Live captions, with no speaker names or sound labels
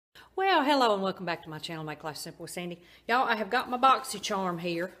Well, hello and welcome back to my channel, Make Life Simple with Sandy. Y'all, I have got my Boxy charm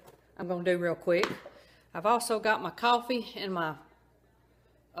here. I'm going to do real quick. I've also got my coffee and my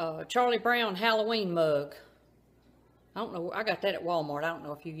Charlie Brown Halloween mug. I don't know, I got that at Walmart, I don't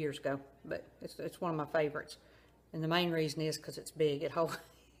know, a few years ago, but it's one of my favorites. And the main reason is because it's big. It holds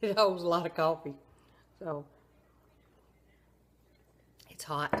a lot of coffee. So, it's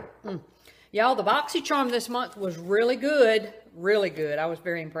hot. Y'all, the Boxy charm this month was really good. Really good. I was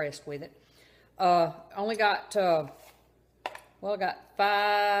very impressed with it. Only got, well, I got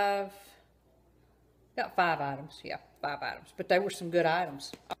five items. Yeah, 5 items. But they were some good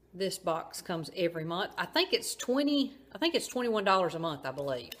items. This box comes every month. I think it's $21 a month, I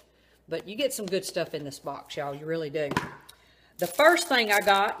believe. But you get some good stuff in this box, y'all. You really do. The first thing I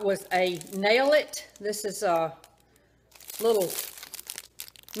got was a Nail It. This is a little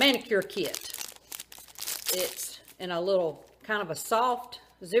manicure kit. It's in a little kind of a soft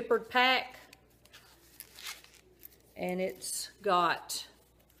zippered pack. And it's got,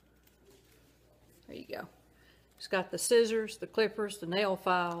 there you go. It's got the scissors, the clippers, the nail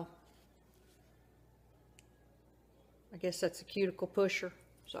file. I guess that's a cuticle pusher.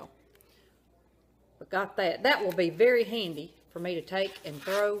 So, but got that. That will be very handy for me to take and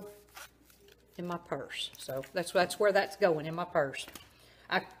throw in my purse. So that's where that's going, in my purse.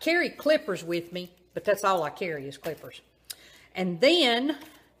 I carry clippers with me, but that's all I carry is clippers. And then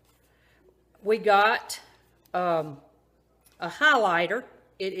we got a highlighter.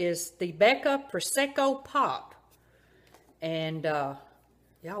 It is the Becca Prosecco Pop. And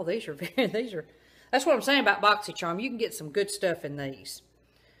y'all, that's what I'm saying about Boxy Charm. You can get some good stuff in these.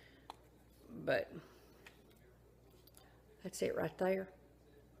 But that's it right there.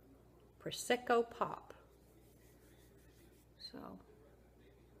 Prosecco Pop. So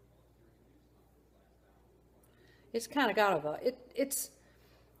it's kind of got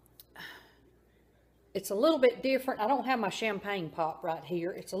it's a little bit different. I don't have my champagne pop right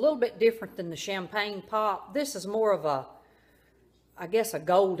here. It's a little bit different than the champagne pop. This is more of a, I guess, a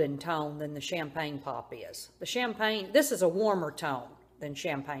golden tone than the champagne pop is. The champagne, this is a warmer tone than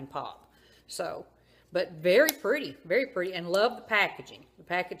champagne pop. So, but very pretty, and love the packaging. The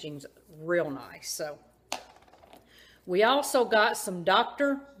packaging's real nice. So, we also got some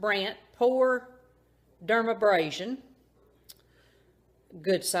Dr. Brandt Pore Dermabrasion.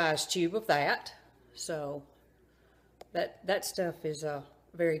 Good size tube of that. So that stuff is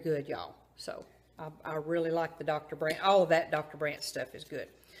very good, y'all. So I really like the Dr. Brandt. All of that Dr. Brandt stuff is good.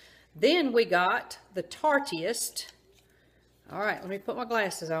 Then we got the Tartiest. All right, let me put my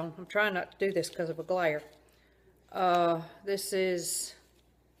glasses on. I'm trying not to do this because of a glare. This is,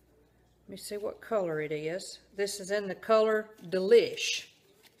 let me see what color it is. This is in the color Delish.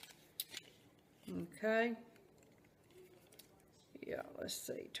 Okay. Yeah, let's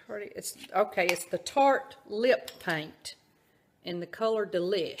see. It's okay. It's the Tarte Lip Paint in the color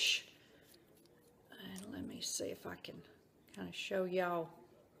Delish. And let me see if I can kind of show y'all.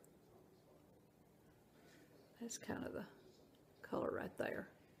 That's kind of the color right there.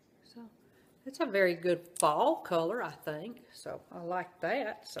 So it's a very good fall color, I think. So I like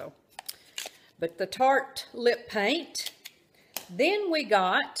that. So, but the Tarte Lip Paint. Then we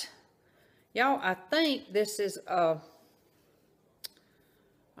got, y'all, I think this is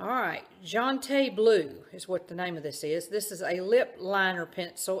all right, Jante Blue is what the name of this is. This is a lip liner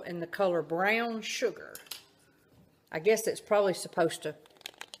pencil in the color Brown Sugar. I guess it's probably supposed to,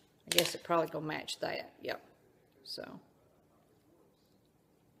 I guess it probably gonna match that. Yep. So,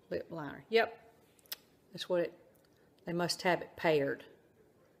 lip liner. Yep. That's what it, they must have it paired.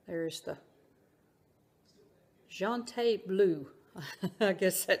 There's the Jante Blue. I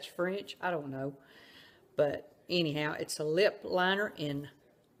guess that's French. I don't know. But anyhow, it's a lip liner in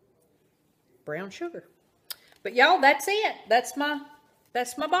Brown Sugar. But y'all, that's it. That's my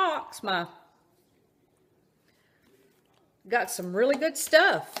box. Got some really good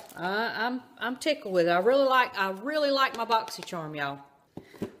stuff. I'm tickled with it. I really like my Boxy charm, y'all.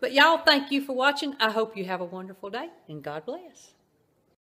 But y'all, thank you for watching. I hope you have a wonderful day, and God bless.